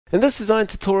In this design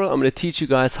tutorial, I'm going to teach you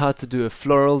guys how to do a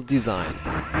floral design.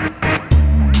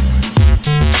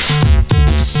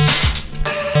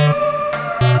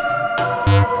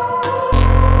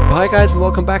 Hi guys, and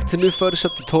welcome back to a new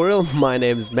Photoshop tutorial. My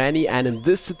name is Manny, and in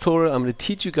this tutorial I'm going to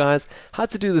teach you guys how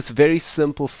to do this very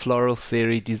simple floral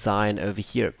theory design over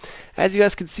here. As you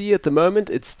guys can see at the moment,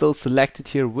 it's still selected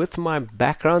here with my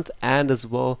background and as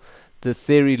well the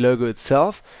theory logo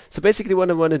itself. So basically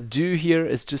what I want to do here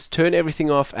is just turn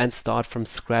everything off and start from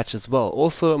scratch as well.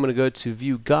 Also, I'm going to go to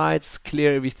view guides,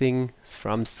 clear everything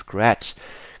from scratch.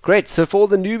 Great, so for all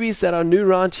the newbies that are new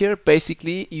around here,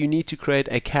 basically you need to create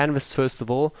a canvas first of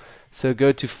all. So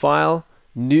go to File,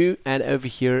 New, and over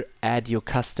here add your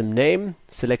custom name,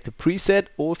 select a preset,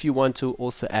 or if you want to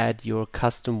also add your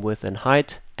custom width and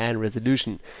height and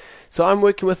resolution. So I'm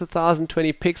working with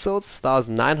 1020 pixels,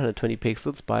 1920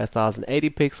 pixels by 1080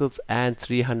 pixels and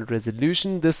 300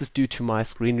 resolution. This is due to my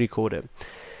screen recorder.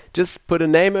 Just put a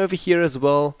name over here as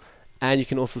well, and you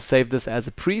can also save this as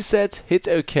a preset, hit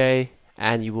OK,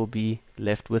 and you will be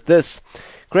left with this.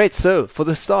 Great, so for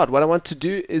the start, what I want to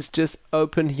do is just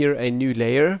open here a new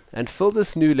layer and fill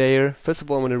this new layer. First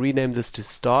of all, I'm going to rename this to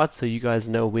Start so you guys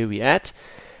know where we're at.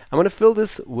 I'm going to fill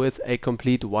this with a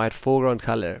complete white foreground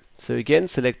color. So again,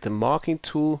 select the marking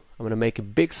tool. I'm going to make a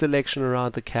big selection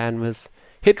around the canvas,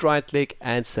 hit right click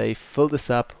and say fill this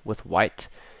up with white.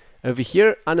 Over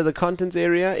here under the contents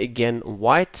area, again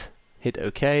white, hit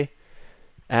OK,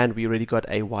 and we already got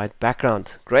a white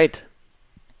background. Great.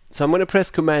 So I'm going to press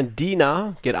Command D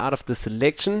now, get out of the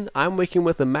selection. I'm working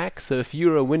with a Mac, so if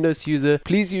you're a Windows user,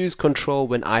 please use Control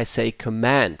when I say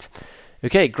Command.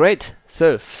 Okay, great.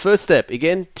 So first step,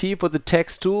 again, T for the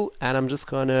text tool, and I'm just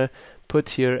going to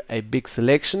put here a big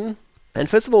selection. And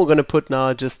first of all, we're going to put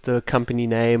now just the company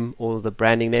name or the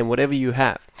branding name, whatever you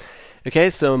have. Okay,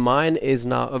 so mine is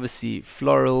now obviously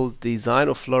Floral Design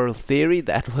or Floral Theory.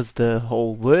 That was the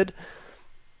whole word.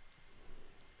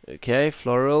 Okay,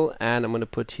 Floral, and I'm going to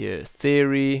put here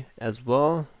Theory as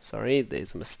well. Sorry,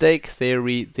 there's a mistake.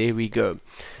 Theory, there we go.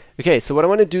 Okay, so what I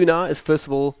want to do now is first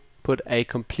of all put a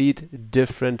complete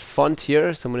different font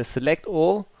here. So I'm going to select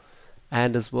all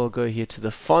and as well go here to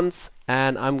the fonts,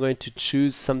 and I'm going to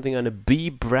choose something on a B,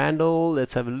 Branndoll.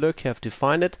 Let's have a look, have to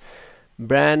find it.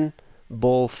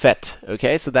 Branndoll Fet.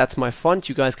 Okay, so that's my font.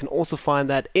 You guys can also find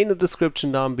that in the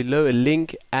description down below, a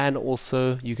link, and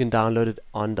also you can download it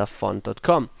on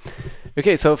dafont.com.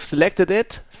 Okay, so I've selected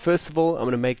it. First of all, I'm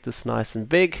going to make this nice and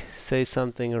big, say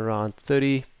something around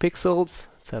 30 pixels.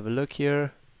 Let's have a look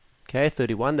here. Okay,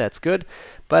 31, that's good,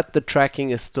 but the tracking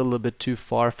is still a bit too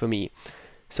far for me.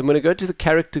 So I'm going to go to the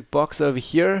character box over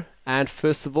here, and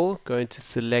first of all, going to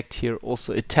select here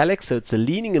also italic, so it's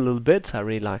leaning a little bit. I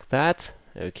really like that.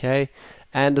 Okay,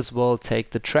 and as well take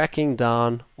the tracking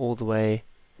down all the way.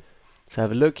 Let's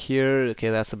have a look here. Okay,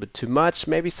 that's a bit too much.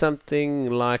 Maybe something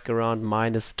like around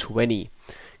 -20.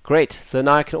 Great, so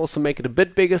now I can also make it a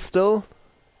bit bigger still.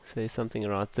 Say something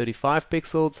around 35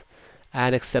 pixels.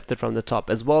 And accept it from the top.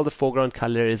 As well, the foreground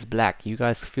color is black. You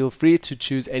guys feel free to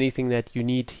choose anything that you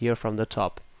need here from the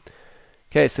top.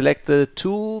 Okay, select the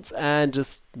tools and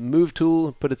just move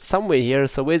tool, put it somewhere here.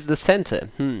 So where's the center?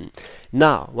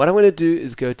 Now, what I'm going to do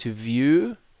is go to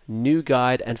View, New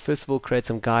Guide, and first of all create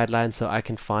some guidelines so I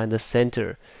can find the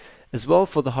center. As well,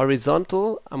 for the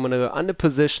horizontal, I'm going to go under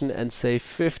Position and say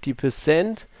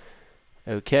 50%.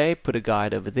 Okay, put a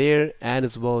guide over there, and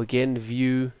as well again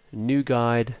View, New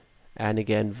Guide, and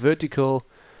again vertical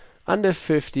under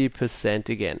 50%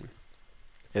 again.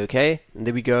 Okay, and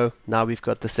there we go. Now we've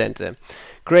got the center.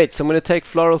 Great, so I'm going to take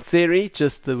Floral Theory,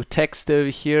 just the text over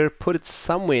here, put it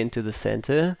somewhere into the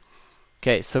center.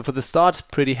 Okay, so for the start,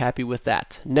 pretty happy with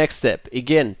that. Next step,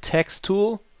 again, text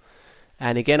tool,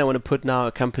 and again I want to put now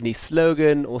a company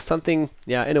slogan or something,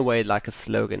 yeah, in a way like a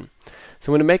slogan. So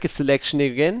I'm going to make a selection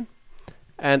again,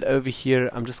 and over here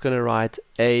I'm just going to write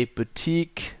a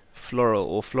boutique floral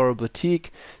or floral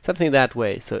boutique, something that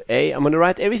way. So A, I'm going to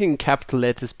write everything in capital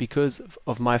letters because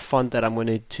of my font that I'm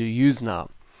going to use now.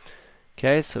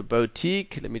 Okay, so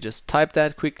boutique, let me just type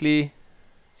that quickly.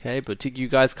 Okay, boutique, you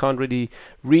guys can't really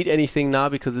read anything now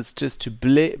because it's just too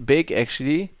big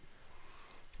actually.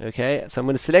 Okay, so I'm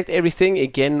going to select everything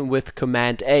again with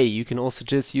Command A. You can also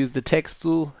just use the text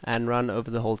tool and run over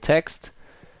the whole text.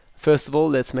 First of all,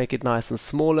 let's make it nice and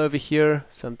small over here,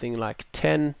 something like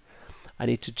 10. I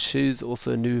need to choose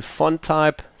also a new font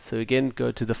type. So again,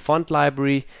 go to the font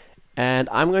library, and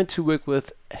I'm going to work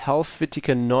with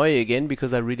Helvetica Neue again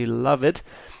because I really love it.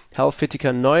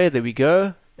 Helvetica Neue, there we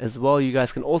go. As well, you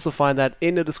guys can also find that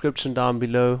in the description down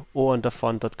below or on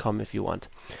dafont.com if you want.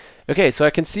 Okay, so I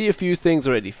can see a few things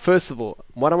already. First of all,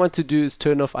 what I want to do is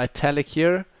turn off italic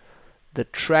here. the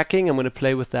tracking. I'm going to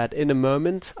play with that in a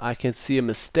moment. I can see a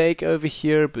mistake over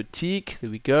here, boutique, there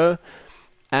we go.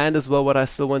 And as well, what I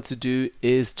still want to do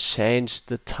is change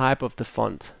the type of the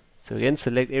font. So again,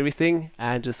 select everything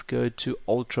and just go to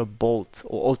ultra bold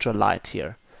or ultra light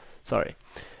here. Sorry.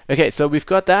 Okay, so we've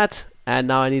got that, and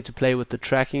now I need to play with the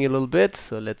tracking a little bit.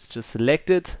 So let's just select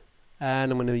it,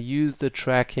 and I'm going to use the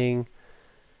tracking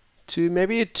to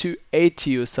maybe a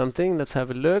 280 or something. Let's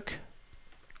have a look.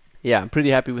 Yeah, I'm pretty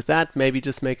happy with that. Maybe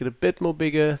just make it a bit more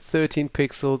bigger, 13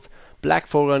 pixels, black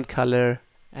foreground color,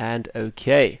 and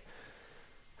okay.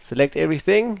 Select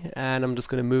everything, and I'm just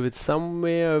going to move it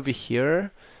somewhere over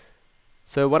here.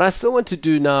 So what I still want to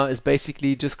do now is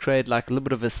basically just create like a little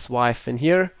bit of a swipe in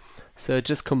here. So it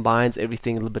just combines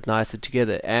everything a little bit nicer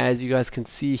together. As you guys can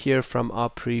see here from our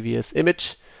previous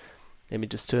image. Let me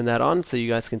just turn that on so you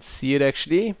guys can see it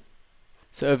actually.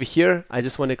 So over here, I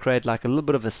just want to create like a little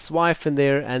bit of a swipe in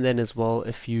there, and then as well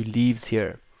a few leaves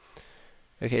here.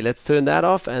 Okay, let's turn that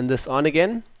off and this on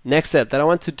again. Next step that I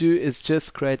want to do is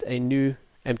just create a new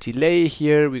empty layer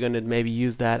here. We're going to maybe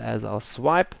use that as our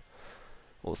swipe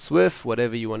or swift,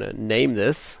 whatever you want to name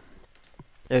this.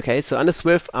 Okay, so under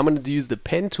swift, I'm going to use the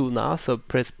pen tool now. So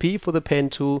press P for the pen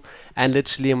tool, and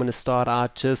literally I'm going to start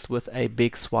out just with a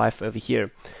big swipe over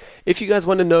here. If you guys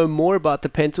want to know more about the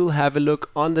pen tool, have a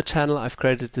look on the channel. I've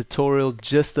created a tutorial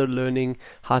just on learning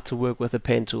how to work with a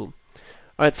pen tool.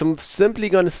 Alright, so I'm simply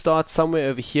going to start somewhere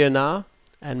over here now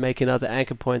and make another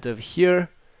anchor point over here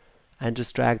and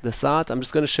just drag this out. I'm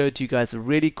just going to show it to you guys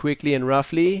really quickly and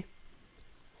roughly.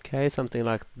 Okay, something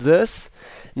like this.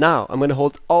 Now I'm going to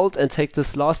hold Alt and take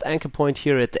this last anchor point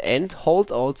here at the end.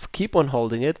 Hold Alt, keep on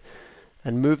holding it,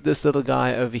 and move this little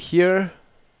guy over here.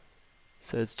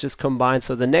 So it's just combined.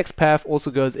 So the next path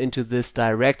also goes into this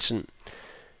direction.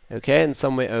 Okay, and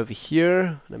somewhere over here,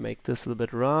 I'm going to make this a little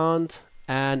bit round,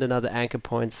 and another anchor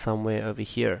point somewhere over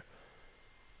here.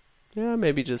 Yeah,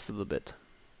 maybe just a little bit.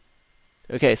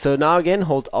 Okay, so now again,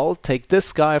 hold Alt, take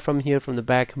this guy from here from the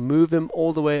back, move him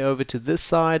all the way over to this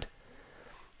side,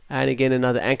 and again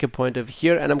another anchor point over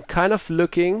here. And I'm kind of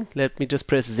looking, let me just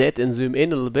press Z and zoom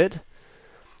in a little bit.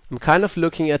 I'm kind of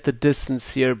looking at the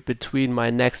distance here between my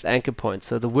next anchor point,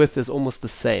 so the width is almost the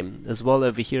same as well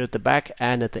over here at the back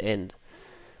and at the end.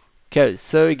 Okay,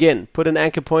 so again, put an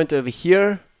anchor point over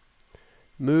here,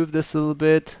 move this a little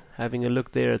bit, having a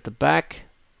look there at the back.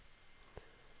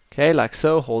 Okay, like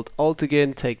so, hold Alt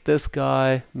again, take this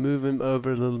guy, move him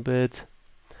over a little bit.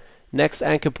 Next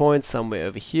anchor point somewhere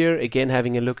over here, again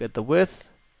having a look at the width.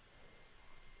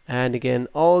 And again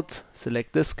Alt,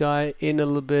 select this guy in a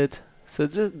little bit. So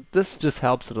this just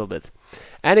helps a little bit.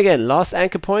 And again, last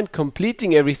anchor point,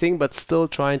 completing everything, but still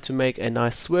trying to make a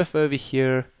nice swift over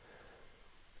here.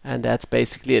 And that's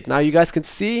basically it. Now you guys can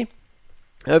see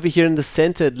over here in the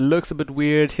center, it looks a bit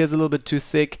weird. Here's a little bit too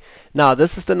thick. Now,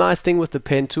 this is the nice thing with the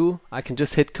pen tool. I can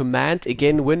just hit Command.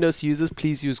 Again, Windows users,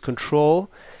 please use Control.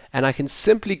 And I can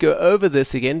simply go over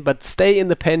this again, but stay in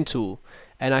the pen tool.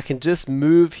 And I can just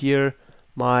move here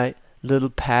my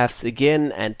little paths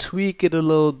again and tweak it a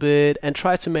little bit and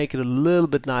try to make it a little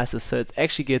bit nicer so it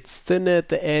actually gets thinner at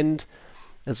the end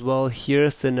as well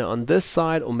here, thinner on this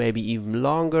side, or maybe even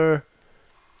longer.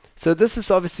 So this is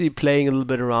obviously playing a little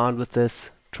bit around with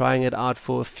this, trying it out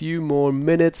for a few more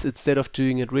minutes instead of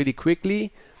doing it really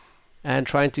quickly, and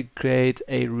trying to create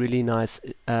a really nice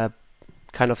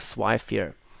kind of swipe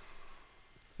here.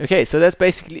 Okay, so that's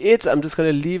basically it. I'm just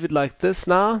going to leave it like this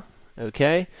now.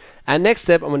 Okay, and next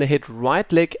step, I'm going to hit right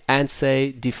click and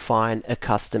say define a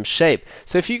custom shape.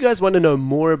 So if you guys want to know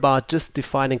more about just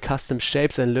defining custom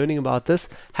shapes and learning about this,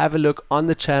 have a look on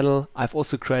the channel. I've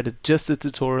also created just a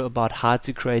tutorial about how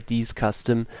to create these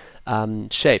custom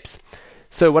shapes.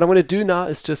 So what I'm going to do now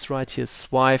is just write here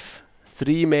swipe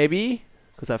 3 maybe,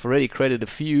 because I've already created a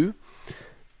few,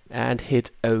 and hit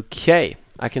OK.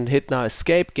 I can hit now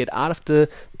escape, get out of the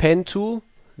pen tool,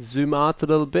 zoom out a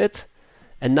little bit.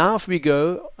 And now if we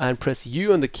go and press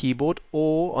U on the keyboard,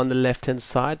 or on the left hand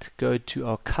side, go to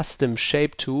our custom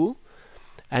shape tool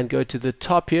and go to the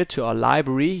top here to our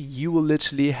library, you will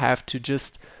literally have to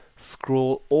just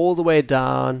scroll all the way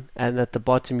down, and at the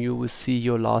bottom you will see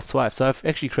your last swipe. So I've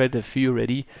actually created a few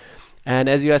already, and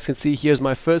as you guys can see, here's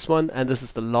my first one and this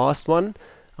is the last one.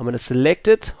 I'm going to select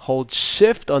it, hold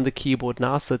shift on the keyboard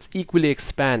now so it's equally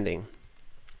expanding.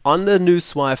 On the new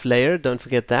swipe layer, don't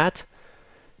forget that.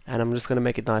 And I'm just going to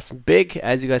make it nice and big.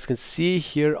 As you guys can see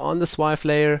here on the swipe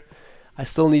layer, I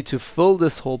still need to fill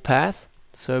this whole path.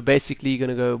 So basically you're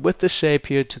going to go with the shape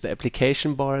here to the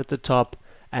application bar at the top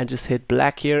and just hit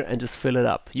black here and just fill it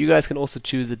up. You guys can also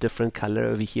choose a different color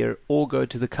over here or go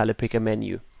to the color picker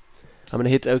menu. I'm going to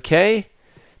hit OK,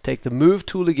 take the move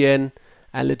tool again,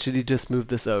 and literally just move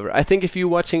this over. I think if you're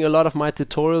watching a lot of my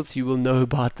tutorials, you will know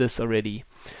about this already.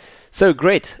 So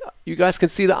great, you guys can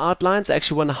see the outlines. I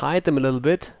actually want to hide them a little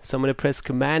bit, so I'm going to press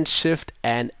Command Shift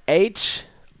and H.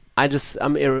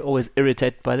 I'm always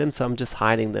irritated by them, so I'm just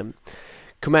hiding them.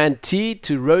 Command T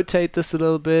to rotate this a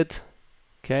little bit.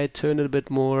 Okay, turn it a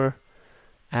bit more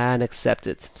and accept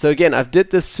it. So again, I've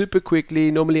did this super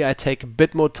quickly. Normally I take a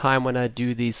bit more time when I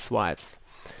do these swipes.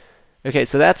 Okay,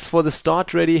 so that's for the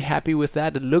start ready. Happy with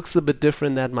that. It looks a bit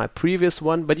different than my previous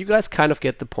one, but you guys kind of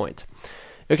get the point.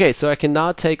 Okay, so I can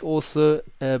now take also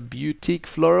a boutique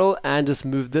floral and just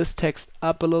move this text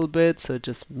up a little bit, so it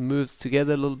just moves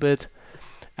together a little bit.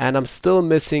 And I'm still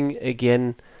missing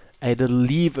again a little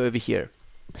leaf over here.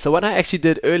 So what I actually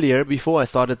did earlier, before I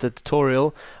started the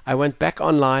tutorial, I went back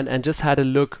online and just had a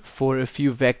look for a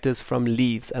few vectors from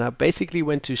leaves, and I basically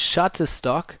went to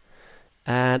Shutterstock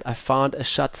and I found a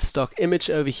Shutterstock image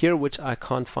over here, which I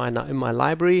can't find now in my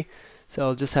library, so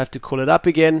I'll just have to call it up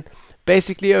again.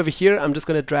 Basically over here I'm just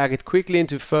going to drag it quickly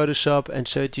into Photoshop and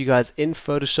show it to you guys in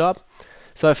Photoshop.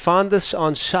 So I found this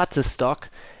on Shutterstock.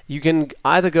 You can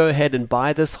either go ahead and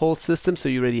buy this whole system so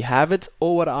you already have it,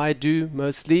 or what I do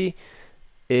mostly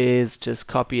is just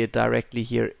copy it directly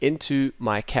here into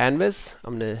my canvas.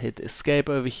 I'm going to hit escape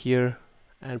over here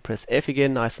and press F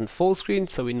again, nice and full screen,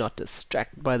 so we're not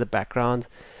distracted by the background.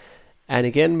 And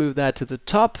again, move that to the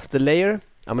top, the layer.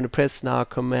 I'm going to press now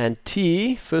Command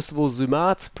T. First of all, zoom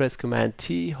out, press Command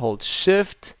T, hold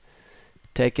Shift,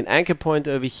 take an anchor point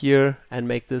over here and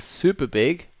make this super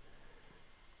big.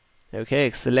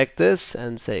 Okay, select this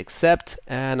and say accept,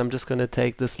 and I'm just going to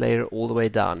take this layer all the way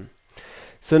down.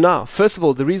 So now, first of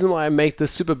all, the reason why I make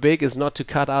this super big is not to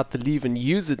cut out the leaf and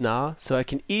use it now, so I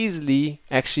can easily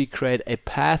actually create a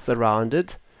path around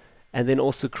it and then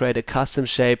also create a custom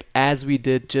shape as we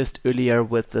did just earlier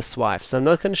with the swipe. So I'm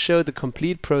not going to show the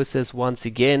complete process once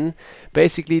again.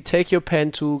 Basically, take your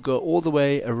pen tool, go all the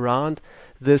way around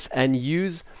this and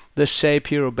use the shape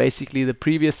here, or basically the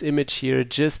previous image here,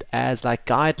 just as like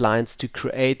guidelines to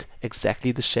create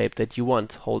exactly the shape that you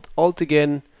want. Hold Alt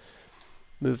again,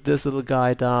 move this little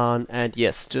guy down, and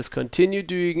yes, just continue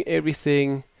doing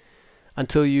everything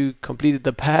until you completed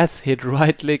the path. Hit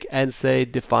right click and say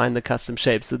define the custom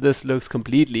shape. So this looks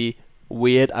completely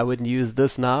weird. I wouldn't use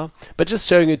this now, but just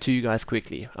showing it to you guys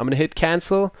quickly. I'm going to hit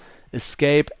cancel,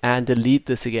 escape, and delete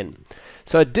this again.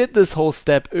 So I did this whole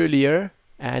step earlier,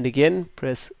 and again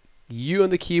press U on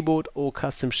the keyboard or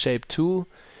custom shape tool,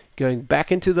 going back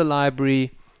into the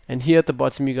library. And here at the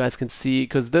bottom you guys can see,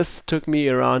 because this took me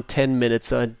around 10 minutes,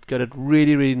 so I got it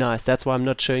really nice. That's why I'm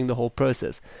not showing the whole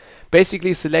process.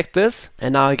 Basically select this,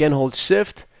 and now again hold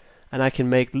Shift, and I can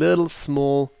make little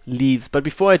small leaves. But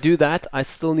before I do that, I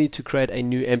still need to create a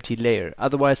new empty layer.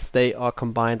 Otherwise they are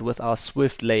combined with our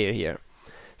Swift layer here.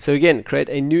 So again, create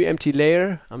a new empty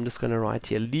layer. I'm just going to write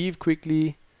here leave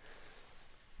quickly.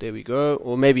 There we go.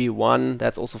 Or maybe one,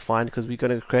 that's also fine because we're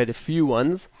going to create a few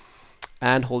ones.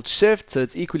 And hold Shift so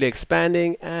it's equally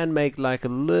expanding, and make like a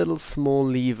little small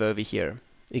leaf over here.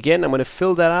 Again, I'm going to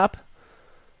fill that up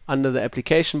under the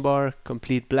application bar,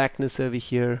 complete blackness over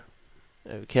here.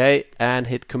 Okay, and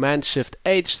hit Command Shift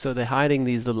H so they're hiding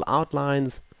these little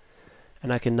outlines.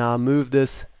 And I can now move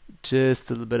this just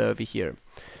a little bit over here.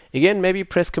 Again, maybe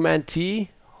press Command T,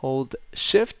 hold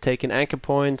Shift, take an anchor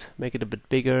point, make it a bit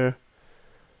bigger,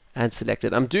 and select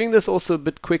it. I'm doing this also a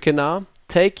bit quicker now.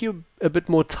 Take you a bit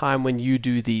more time when you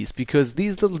do these, because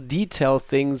these little detail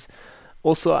things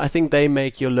also, I think they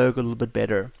make your logo a little bit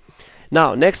better.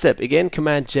 Now, next step, again,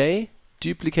 Command J,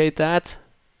 duplicate that,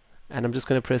 and I'm just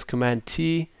going to press Command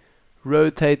T,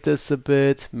 rotate this a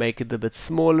bit, make it a bit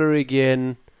smaller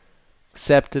again,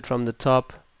 accept it from the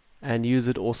top, and use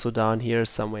it also down here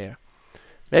somewhere.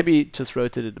 Maybe just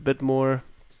rotate it a bit more.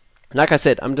 Like I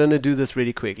said, I'm going to do this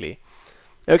really quickly.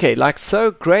 Okay, like so,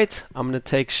 great. I'm going to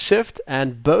take Shift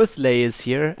and both layers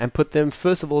here and put them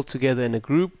first of all together in a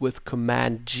group with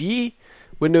Command G.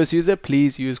 Windows user,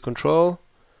 please use Control.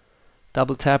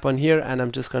 Double tap on here, and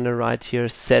I'm just going to write here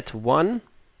set 1,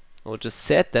 or just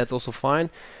set, that's also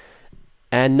fine.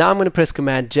 And now I'm going to press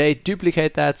Command J,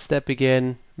 duplicate that step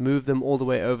again, move them all the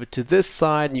way over to this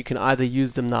side, and you can either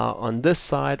use them now on this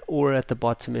side or at the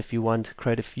bottom if you want to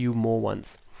create a few more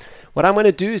ones. What I'm going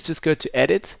to do is just go to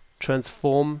Edit,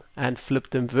 Transform, and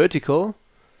flip them vertical.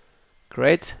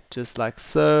 Great, just like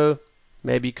so.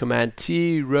 Maybe Command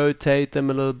T, rotate them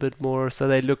a little bit more so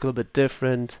they look a little bit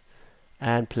different,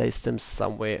 and place them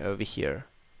somewhere over here.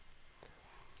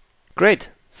 Great,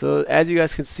 so as you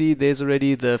guys can see, there's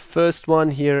already the first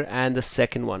one here and the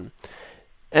second one.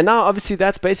 And now obviously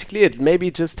that's basically it.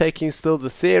 Maybe just taking still the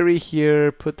theory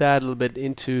here, put that a little bit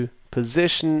into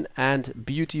position and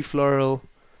beauty floral.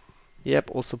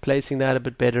 Yep, also placing that a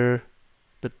bit better, a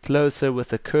bit closer with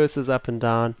the cursors up and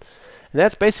down. And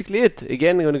that's basically it.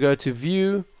 Again, I'm going to go to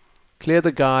view, clear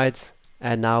the guides,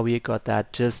 and now we got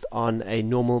that just on a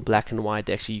normal black and white.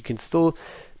 Actually, you can still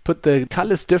put the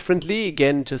colors differently,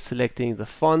 again just selecting the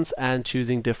fonts and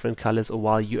choosing different colors or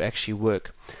while you actually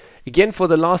work. Again, for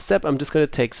the last step, I'm just going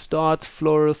to take start,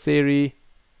 floral theory,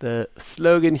 the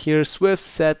slogan here, Swift,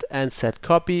 set and set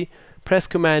copy, press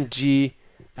Command G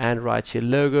and write here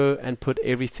logo and put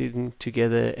everything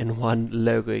together in one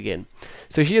logo again.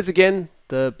 So here's again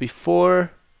the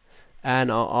before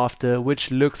and our after,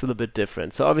 which looks a little bit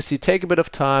different. So obviously take a bit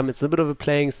of time, it's a bit of a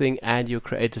playing thing and your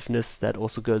creativeness that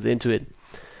also goes into it.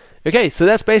 Okay, so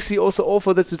that's basically also all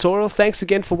for the tutorial. Thanks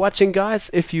again for watching,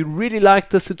 guys. If you really liked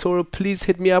this tutorial, please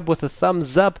hit me up with a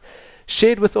thumbs up.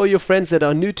 Share it with all your friends that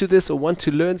are new to this or want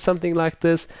to learn something like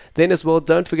this. Then as well,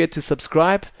 don't forget to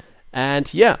subscribe.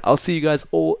 And yeah, I'll see you guys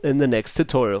all in the next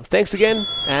tutorial. Thanks again,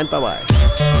 and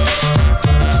bye-bye.